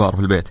 كلنا كبار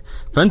في البيت.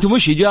 فأنتم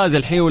مش إجازة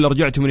الحين ولا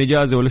رجعتوا من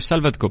إجازة ولا إيش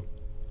سالفتكم؟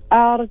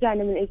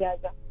 رجعنا من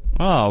إجازة.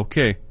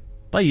 أوكي.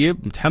 طيب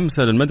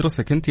متحمسة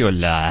للمدرسة كنتي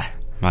ولا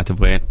ما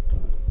تبغين؟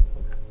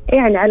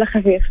 يعني على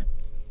خفيف.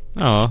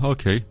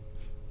 أوكي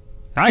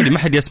عادي، ما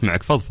حد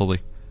يسمعك، فضفضي.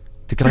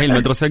 تكرهين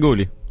المدرسة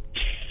قولي.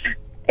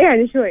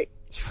 يعني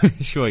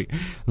شوي.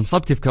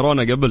 انصبتي في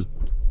كورونا قبل؟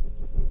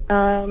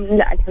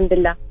 لا الحمد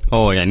لله.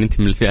 يعني أنت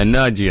من الفئة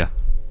الناجية،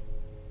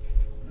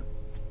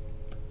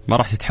 ما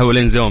راح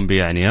تتحولين زومبي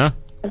يعني ها؟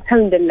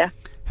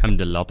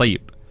 الحمد لله.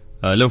 طيب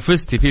لو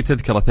فزتي في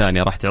تذكرة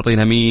ثانية راح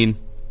تعطينها مين؟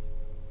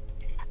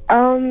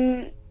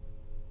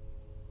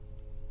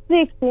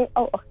 صديقتي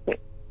أو أختي.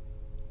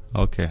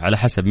 أوكي، على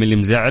حسب من اللي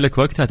مزعلك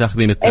وقتها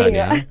تأخذين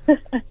الثانية. أيوة.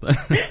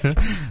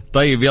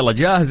 طيب يلا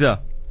جاهزة؟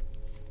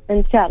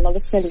 إن شاء الله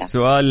بسم الله.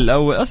 السؤال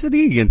الأول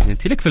دقيقة،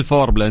 أنت لك في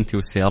الفورمولا أنت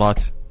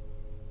والسيارات؟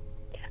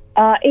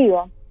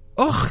 أيوة.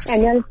 أخس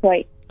يعني أنا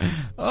شوي.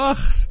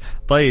 أخس.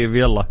 طيب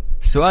يلا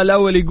السؤال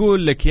الأول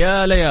يقول لك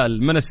يا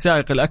ليال، من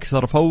السائق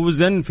الأكثر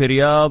فوزا في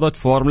رياضة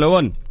فورمولا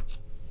 1؟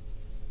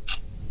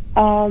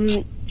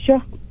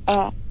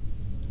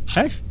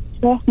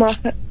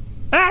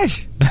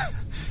 إيش؟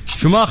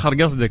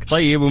 شوماخر قصدك؟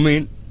 طيب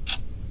ومين؟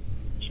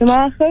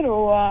 شوماخر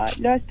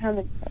ولويس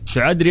هاملتون.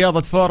 تعد رياضة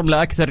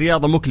فورمولا أكثر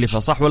رياضة مكلفة،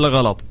 صح ولا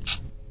غلط؟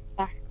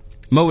 صح.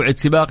 موعد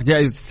سباق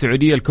جائزة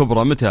السعودية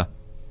الكبرى متى؟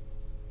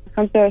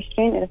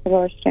 25 إلى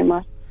 27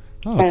 مارس.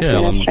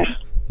 أوكي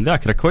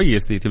ذاكرة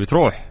كويس دي، تبي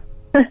تروح.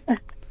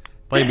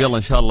 طيب يلا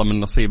إن شاء الله من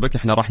نصيبك،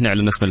 إحنا راح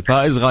نعلن اسم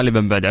الفائز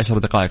غالبا بعد 10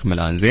 دقائق من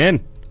الآن. زين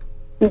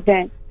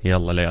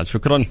يلا ليال،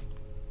 شكرا.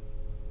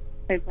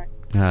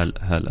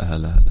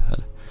 هلا.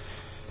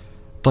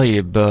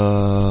 طيب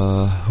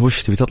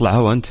وش تبي تطلع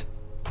هوا أنت؟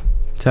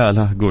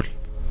 تعال قول.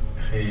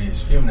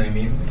 ايش فيهم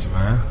نايمين يا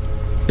جماعة؟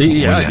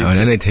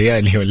 عادي. أنا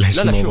يتهيألي ولا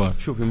شو الموضوع؟ لا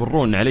شوف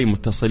يمرون علي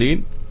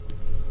متصلين،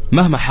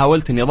 مهما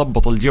حاولت اني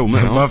اضبط الجو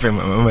معه ما في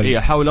امل.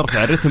 احاول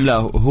ارفع الرتم، لا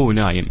هو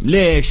نايم.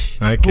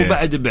 ليش؟ هو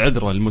بعد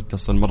بعذره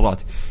المتصل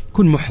مرات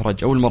يكون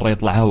محرج، اول مره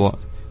يطلع هوا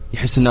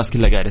يحس الناس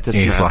كلها قاعده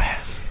تسمع.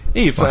 صح.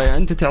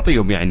 فانت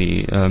تعطيهم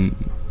يعني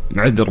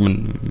عذر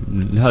من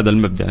هذا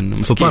المبدا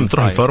انه سلطان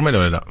تروح الفورمولا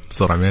ولا لا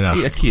بسرعه من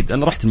الاخر؟ اكيد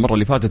انا رحت المره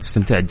اللي فاتت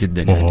واستمتعت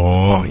جدا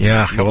يعني.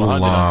 يا اخي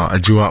والله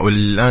اجواء،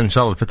 والان ان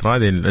شاء الله الفتره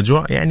هذه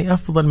الاجواء يعني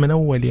افضل من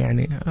اول،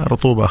 يعني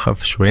رطوبه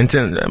اخف شوي. انت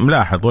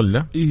ملاحظ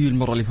ولا؟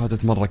 المره اللي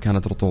فاتت مره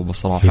كانت رطوبه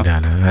صراحه. لا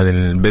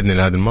هذه باذن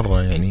الله هذه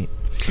المره يعني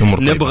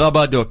نبغى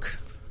بادوك.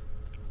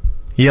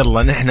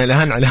 يلا نحن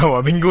الآن على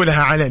الهواء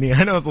بنقولها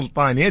علني، أنا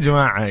وسلطان يا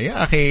جماعة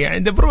يا أخي يعني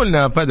دبروا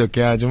لنا بادوك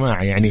يا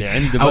جماعة، يعني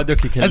عند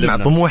بادوك يكلمنا. أسمع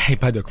طموحي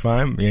بادوك،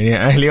 فاهم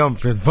يعني اليوم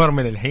في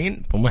الفورمولا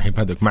الحين طموحي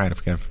بادوك، ما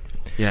أعرف كيف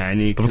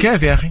يعني. طب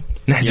كيف يا أخي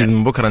نحجز يعني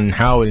من بكرة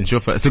نحاول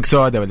نشوف سوق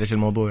سودا ولا إيش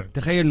الموضوع؟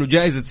 تخيل إنه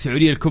جائزة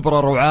السعودية الكبرى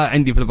رعاة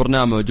عندي في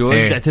البرنامج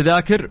ووزع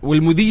تذاكر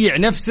والمذيع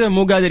نفسه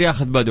مو قادر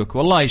ياخذ بادوك،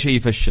 والله شيء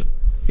يفشل.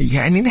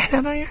 يعني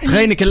نحن يعني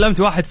تخيلني كلمت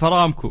واحد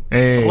فرامكو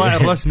الراعي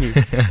الرسمي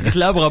قلت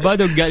له أبغى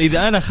بادوك، قال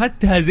إذا أنا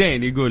أخذتها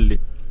زين يقول لي.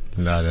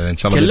 لا إن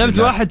شاء الله. كلمت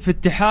واحد في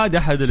اتحاد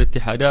أحد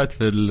الاتحادات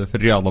في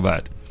الرياضة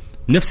بعد،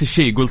 نفس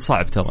الشيء يقول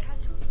صعب ترى.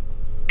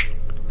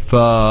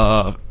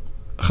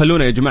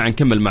 فخلونا يا جماعة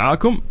نكمل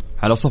معاكم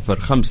على 0548811700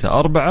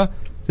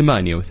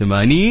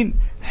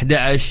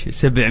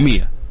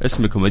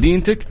 اسمك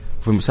ومدينتك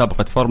في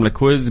مسابقة فورمولا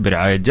كويز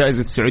برعاية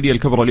جائزة السعودية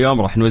الكبرى.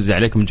 اليوم راح نوزع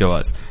عليكم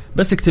جوائز،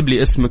 بس اكتب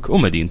لي اسمك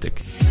ومدينتك.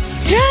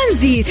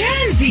 ترانزيت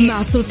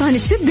مع سلطان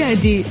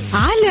الشدادي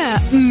على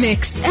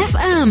ميكس اف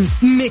ام.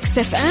 ميكس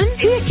اف ام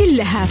هي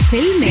كلها في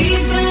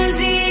الميكس.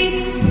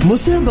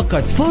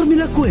 مسابقة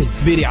فورمولا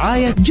كويز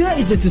برعاية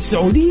جائزة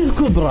السعودية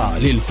الكبرى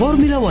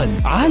للفورمولا 1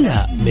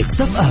 على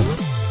ميكس اف ام.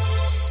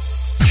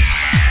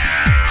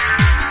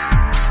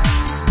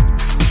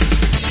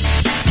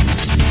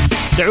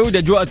 تعود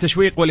أجواء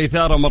التشويق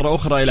والإثارة مرة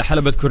أخرى إلى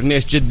حلبة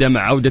كورنيش جدة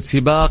مع عودة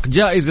سباق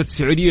جائزة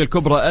السعودية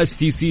الكبرى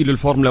STC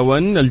للفورمولا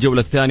 1،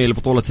 الجولة الثانية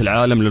لبطولة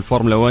العالم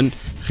للفورمولا 1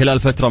 خلال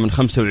فترة من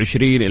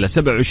 25 إلى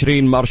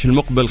 27 مارس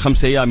المقبل.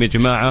 5 أيام يا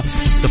جماعة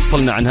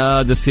تفصلنا عن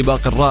هذا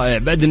السباق الرائع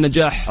بعد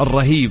النجاح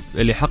الرهيب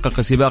اللي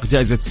حقق سباق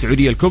جائزة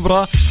السعودية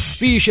الكبرى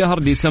في شهر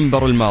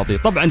ديسمبر الماضي.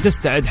 طبعا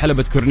تستعد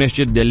حلبة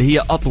كورنيش جدة اللي هي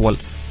أطول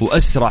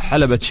وأسرع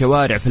حلبة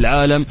شوارع في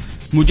العالم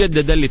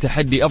مجددا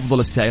لتحدي أفضل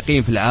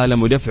السائقين في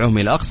العالم ودفعهم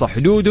إلى أقصى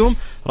حدودهم.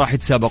 راح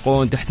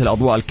يتسابقون تحت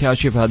الأضواء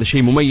الكاشفة، هذا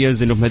شيء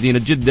مميز إنه في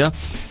مدينة جدة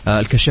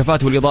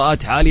الكشافات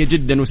والإضاءات عالية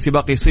جدا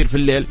والسباق يصير في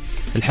الليل.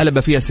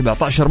 الحلبة فيها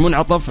 17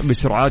 منعطف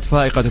بسرعات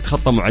فائقة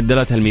تتخطى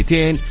معدلاتها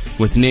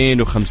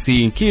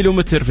 252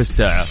 كيلومتر في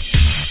الساعة.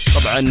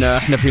 طبعا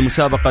احنا في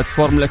مسابقة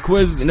فورمولا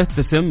كويز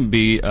نتسم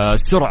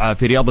بالسرعة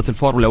في رياضة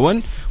الفورمولا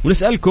 1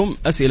 ونسألكم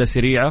أسئلة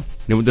سريعة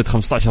لمدة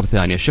 15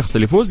 ثانية. الشخص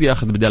اللي يفوز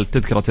ياخذ بدال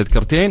التذكرة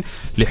تذكرتين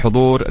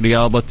لحضور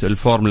رياضة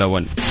الفورمولا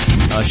 1.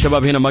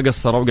 الشباب هنا ما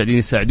قصروا قاعدين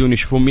يساعدون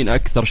يشوفون مين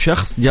أكثر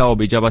شخص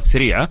جاوب إجابات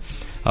سريعة.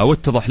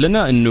 واتضح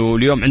لنا أنه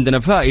اليوم عندنا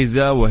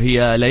فائزة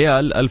وهي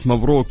ليال. ألف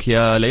مبروك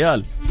يا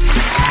ليال،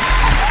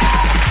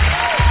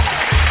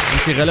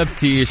 انت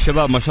غلبتي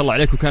الشباب ما شاء الله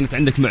عليك وكانت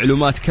عندك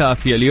معلومات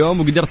كافية اليوم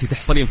وقدرتي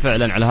تحصلين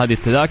فعلا على هذه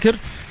التذاكر.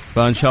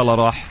 فإن شاء الله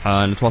راح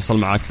نتواصل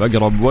معك في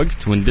أقرب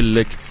وقت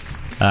وندلك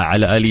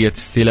على آلية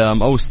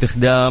استلام أو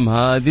استخدام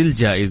هذه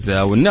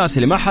الجائزة. والناس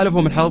اللي ما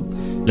حالفهم الحظ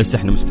لسه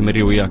احنا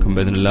مستمرين وياكم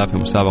بإذن الله في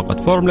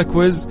مسابقة فورمولا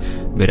كويز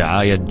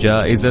برعاية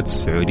جائزة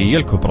السعودية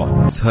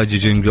الكبرى. هاجي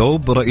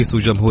جينغوب رئيس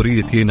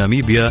جمهورية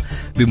ناميبيا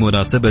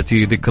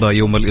بمناسبة ذكرى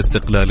يوم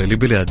الاستقلال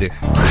لبلاده.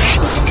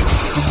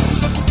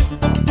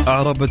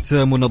 أعربت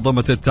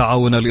منظمة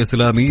التعاون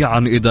الإسلامي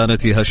عن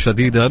إدانتها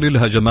الشديدة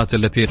للهجمات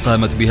التي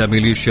قامت بها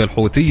ميليشيا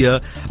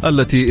الحوثية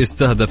التي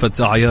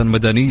استهدفت أعيان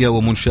مدنية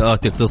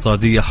ومنشآت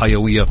اقتصادية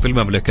حيوية في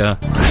المملكة.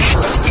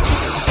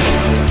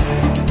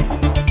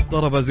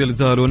 ضرب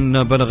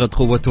زلزال بلغت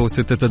قوته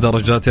 6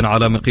 درجات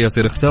على مقياس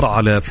ريختر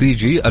على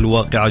فيجي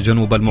الواقعة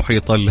جنوب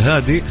المحيط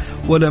الهادي،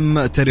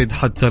 ولم ترد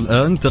حتى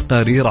الآن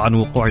تقارير عن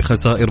وقوع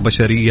خسائر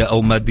بشرية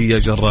أو مادية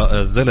جراء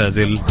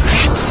الزلازل.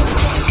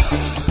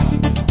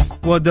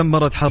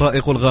 ودمرت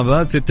حرائق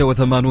الغابات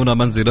 86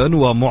 منزلا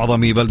ومعظم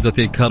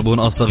بلدة كاربون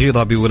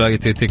الصغيرة بولاية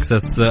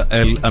تكساس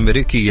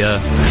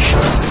الأمريكية.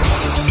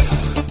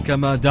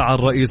 كما دعا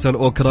الرئيس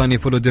الأوكراني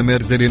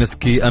فولوديمير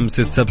زيلينسكي أمس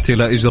السبت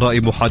إلى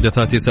إجراء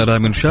محادثات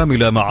سلام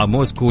شاملة مع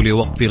موسكو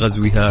لوقف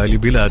غزوها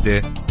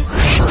لبلاده.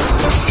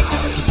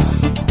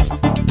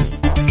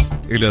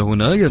 إلى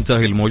هنا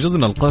ينتهي الموجز،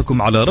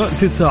 نلقاكم على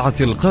رأس الساعة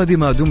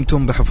القادمة،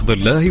 دمتم بحفظ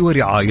الله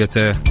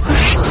ورعايته.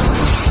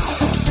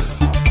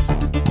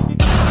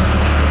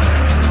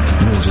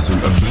 موجز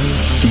الأنباء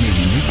من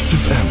ميكس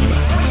اف ام،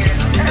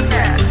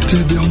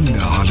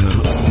 تابعونا على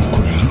رأس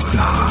كل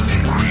ساعة.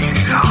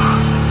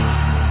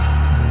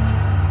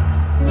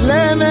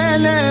 لا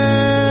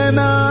ملام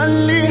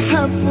اللي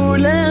حبه،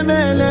 لا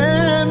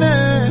ملام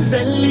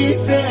ده اللي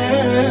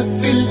ساب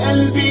في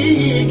القلب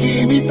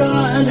يجي 100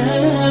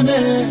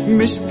 علامة.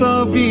 مش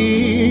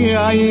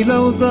طبيعي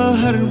لو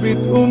ظهر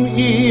بتقوم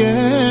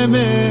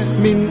قيامة،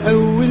 من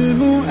أول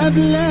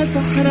مقابلة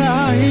سحر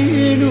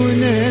عينه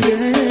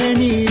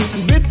ناداني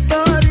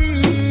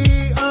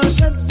بالطريقة،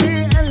 شد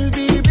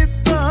قلبي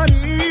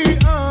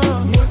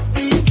بالطريقة، مت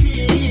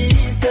فيه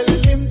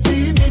سلمت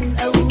من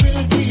أول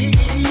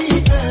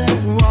دقيقة،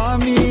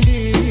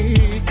 وعملي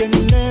كان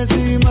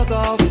لازم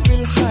أضعف في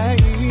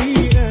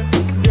الحقيقة،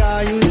 دي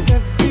عيون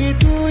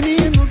ثبتوني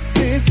نص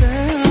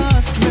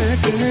ساعة في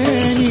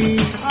مكاني،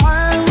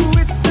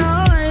 عودت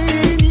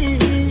عيني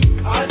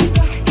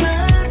عالضحكة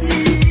دي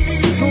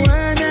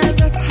وأنا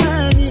زاد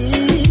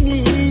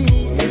حنيني،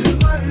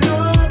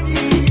 المرة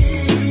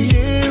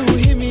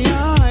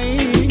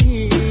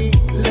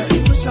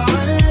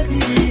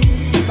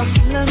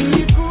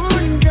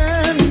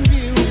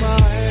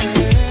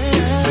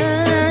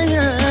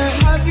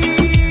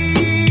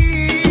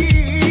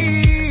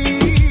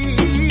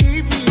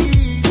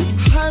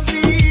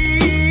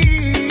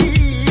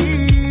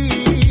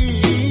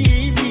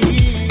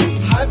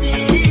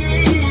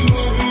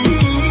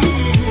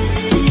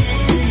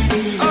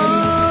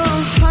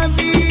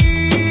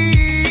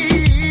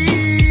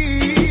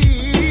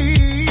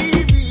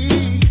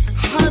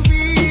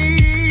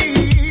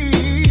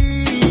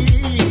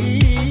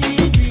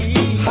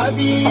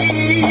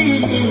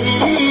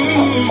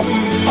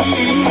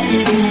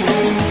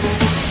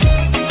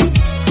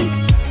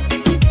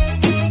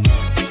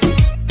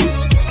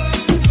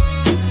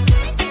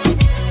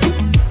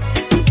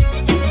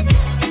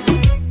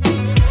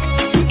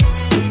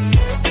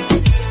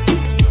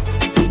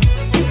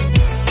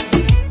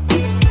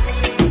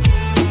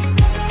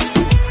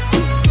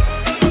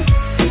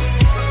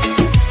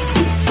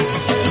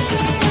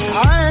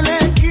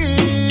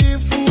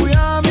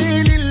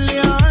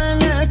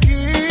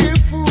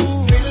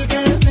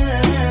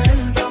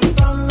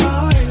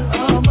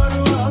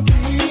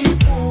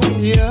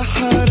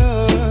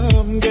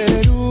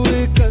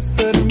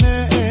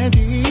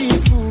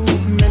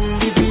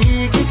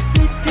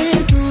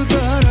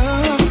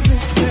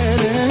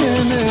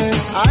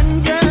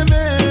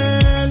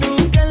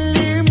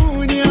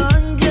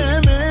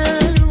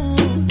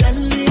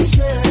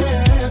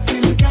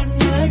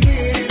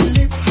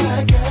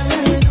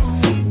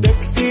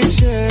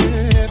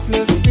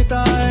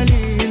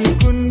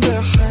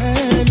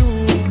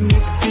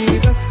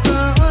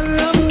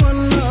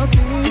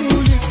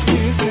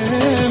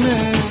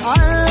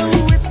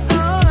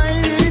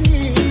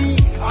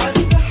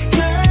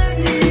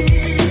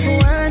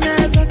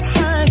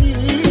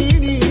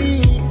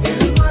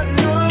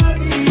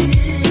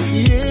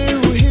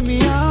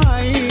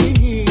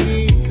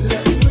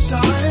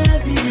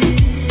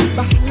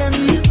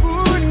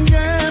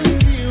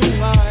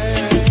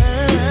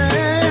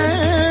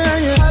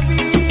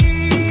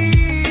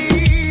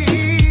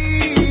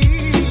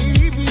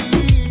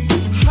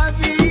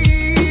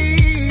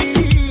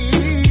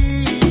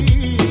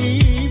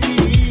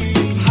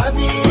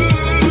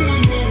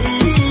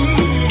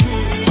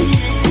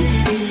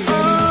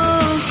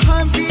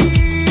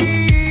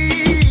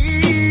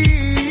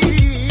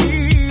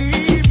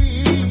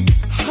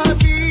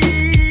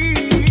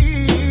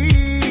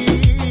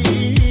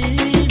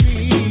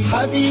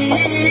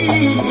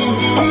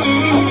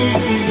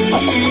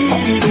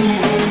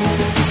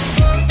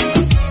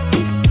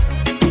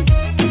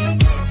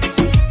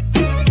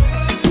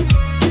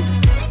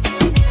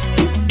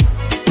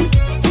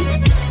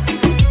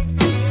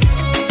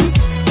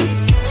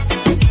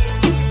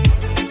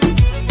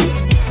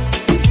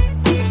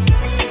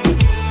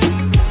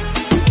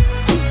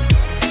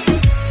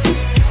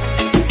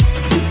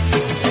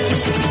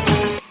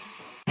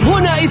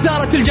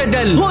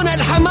الجدل، هنا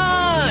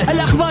الحماس،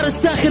 الأخبار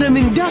الساخنة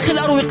من داخل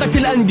أروقة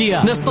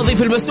الأندية،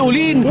 نستضيف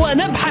المسؤولين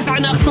ونبحث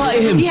عن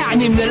أخطائهم.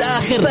 يعني من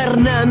الآخر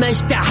برنامج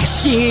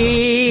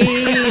تحشير.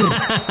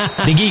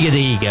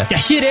 دقيقة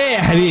تحشير ايه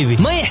يا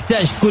حبيبي؟ ما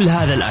يحتاج كل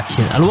هذا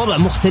الأكشن، الوضع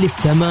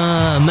مختلف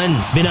تماما.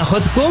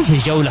 بناخذكم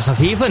في جولة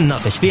خفيفة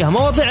نناقش فيها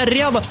مواضيع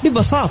الرياضة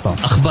ببساطة،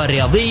 أخبار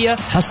رياضية،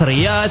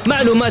 حصريات،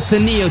 معلومات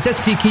فنية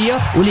وتكتيكية،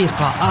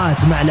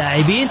 ولقاءات مع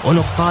لاعبين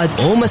ونقاد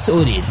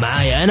ومسؤولين.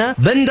 معايا أنا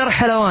بندر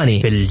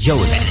حلواني في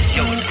الجولة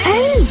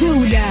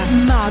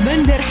مع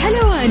بندر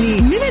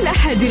حلواني من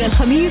الأحد إلى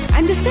الخميس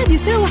عند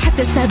 6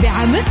 وحتى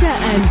 7 مساء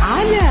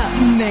على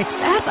ميكس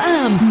أف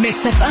أم.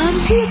 ميكس أف أم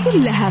هي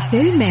كلها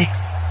في الميكس.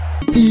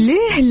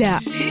 ليه لا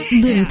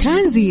ضمن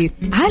ترانزيت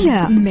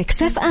على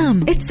ميكس أف أم.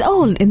 It's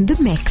all in the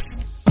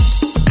mix.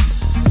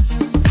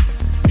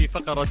 في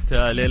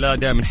فقرة ليلى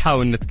دائما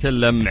نحاول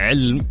نتكلم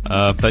علم،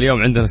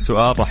 فاليوم عندنا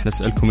سؤال راح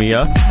نسألكم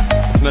إياه،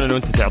 أتمنى أنه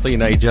أنت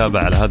تعطينا إجابة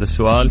على هذا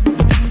السؤال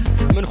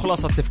من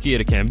خلاصة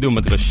تفكيرك يعني بدون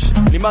ما تغش.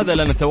 لماذا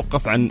لا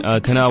نتوقف عن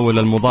تناول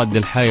المضاد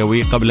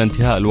الحيوي قبل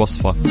انتهاء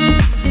الوصفة؟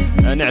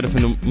 نعرف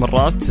أنه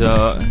مرات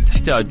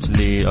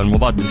تحتاج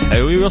للمضاد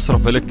الحيوي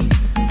ويصرف لك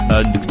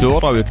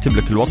الدكتور أو يكتب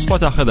لك الوصفة،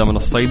 تأخذها من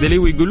الصيدلي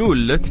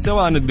ويقولون لك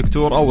سواء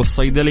الدكتور أو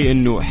الصيدلي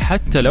أنه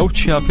حتى لو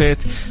تشافيت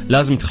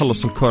لازم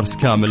تخلص الكورس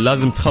كامل،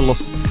 لازم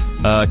تخلص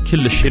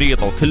كل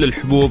الشريط أو كل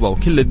الحبوب أو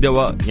كل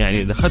الدواء.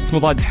 يعني إذا أخذت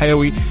مضاد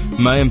حيوي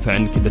ما ينفع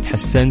أنك إذا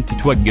تحسنت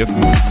توقف.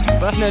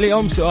 فإحنا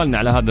اليوم سؤالنا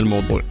على هذا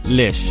الموضوع،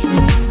 ليش؟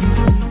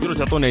 تقدروا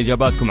تعطونا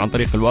إجاباتكم عن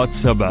طريق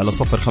الواتساب على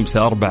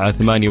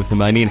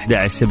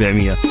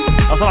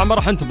 0548811700. طبعا ما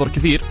راح انتظر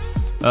كثير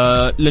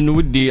لأنه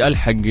ودي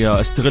ألحق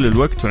أستغل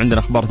الوقت وعندنا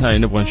أخبار ثانية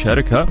نبغى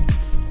نشاركها.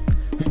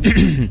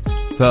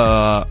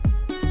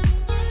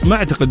 ما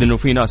أعتقد أنه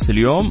في ناس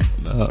اليوم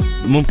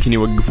ممكن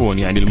يوقفون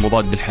يعني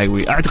المضاد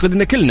الحيوي. أعتقد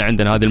أن كلنا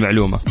عندنا هذه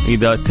المعلومة،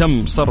 إذا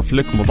تم صرف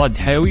لك مضاد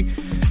حيوي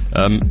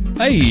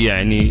أي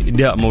يعني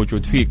داء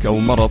موجود فيك أو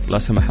مرض لا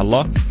سمح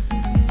الله،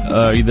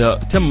 إذا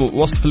تم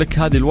وصف لك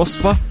هذه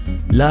الوصفة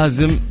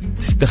لازم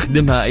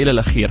تستخدمها إلى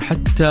الأخير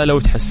حتى لو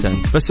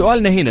تحسنت.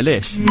 فسؤالنا هنا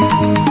ليش؟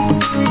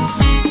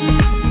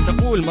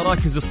 تقول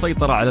مراكز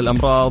السيطرة على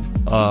الأمراض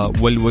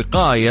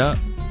والوقاية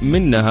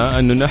منها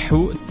أنه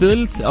نحو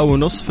ثلث أو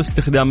نصف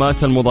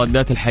استخدامات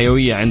المضادات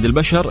الحيوية عند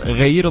البشر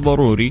غير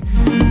ضروري،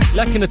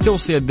 لكن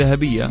التوصية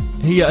الذهبية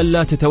هي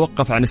ألا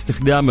تتوقف عن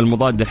استخدام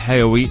المضاد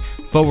الحيوي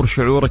فور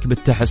شعورك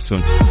بالتحسن.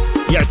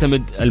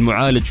 يعتمد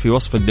المعالج في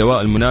وصف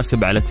الدواء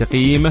المناسب على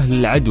تقييمه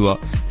للعدوى،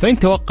 فإن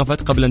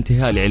توقفت قبل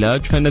انتهاء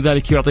العلاج فإن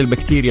ذلك يعطي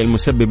البكتيريا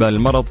المسببة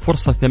للمرض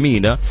فرصة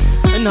ثمينة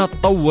أنها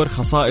تطور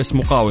خصائص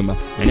مقاومة.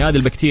 يعني هذه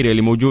البكتيريا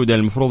اللي موجودة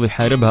المفروض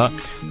يحاربها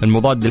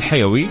المضاد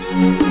الحيوي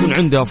يكون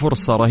عندها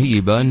فرصة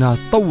رهيبة أنها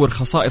تطور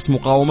خصائص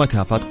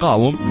مقاومتها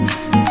فتقاوم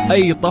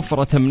أي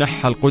طفرة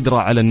تمنحها القدرة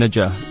على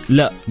النجاة،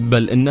 لا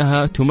بل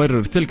أنها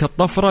تمرر تلك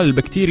الطفرة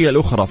للبكتيريا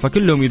الأخرى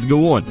فكلهم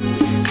يتقوون.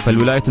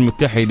 فالولايات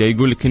المتحدة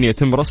يقول لك أن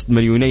يتم رصد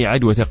 2 مليون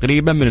عدوى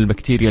تقريبا من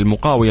البكتيريا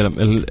المقاومة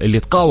اللي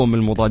تقاوم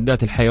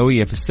المضادات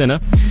الحيوية في السنة.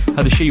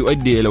 هذا الشيء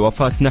يؤدي إلى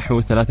وفاة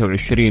نحو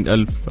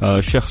 23,000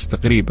 شخص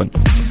تقريبا.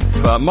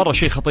 فمرة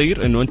شيء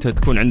خطير أنه أنت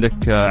تكون عندك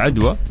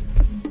عدوى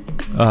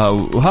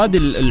وهذه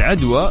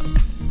العدوى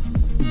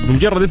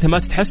بمجرد أنت ما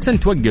تتحسن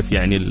توقف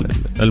يعني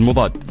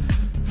المضاد.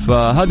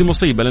 فهذه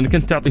مصيبة لأنك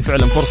أنت تعطي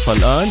فعلا فرصة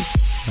الآن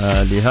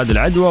لهذه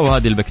العدوى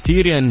وهذه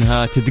البكتيريا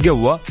أنها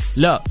تتقوى،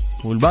 لا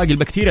والباقي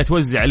البكتيريا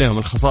توزع عليهم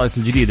الخصائص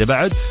الجديدة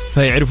بعد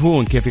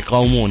فيعرفون كيف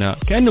يقاومونها،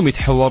 كأنهم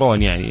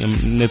يتحورون. يعني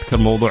نذكر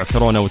موضوع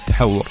كورونا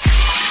والتحور،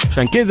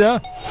 عشان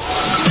كذا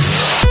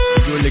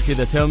يقول لك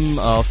إذا تم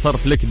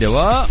صرف لك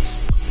دواء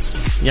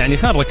يعني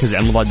خلينا نركز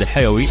على المضاد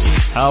الحيوي،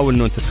 حاول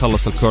أنه أنت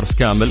تخلص الكورس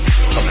كامل.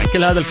 طبعا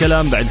كل هذا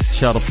الكلام بعد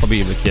استشارة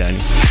طبيبك. يعني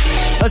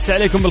بس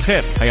عليكم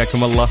بالخير،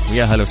 حياكم الله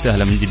ويا هلا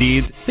وسهلا من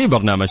جديد في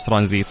برنامج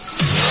ترانزيت.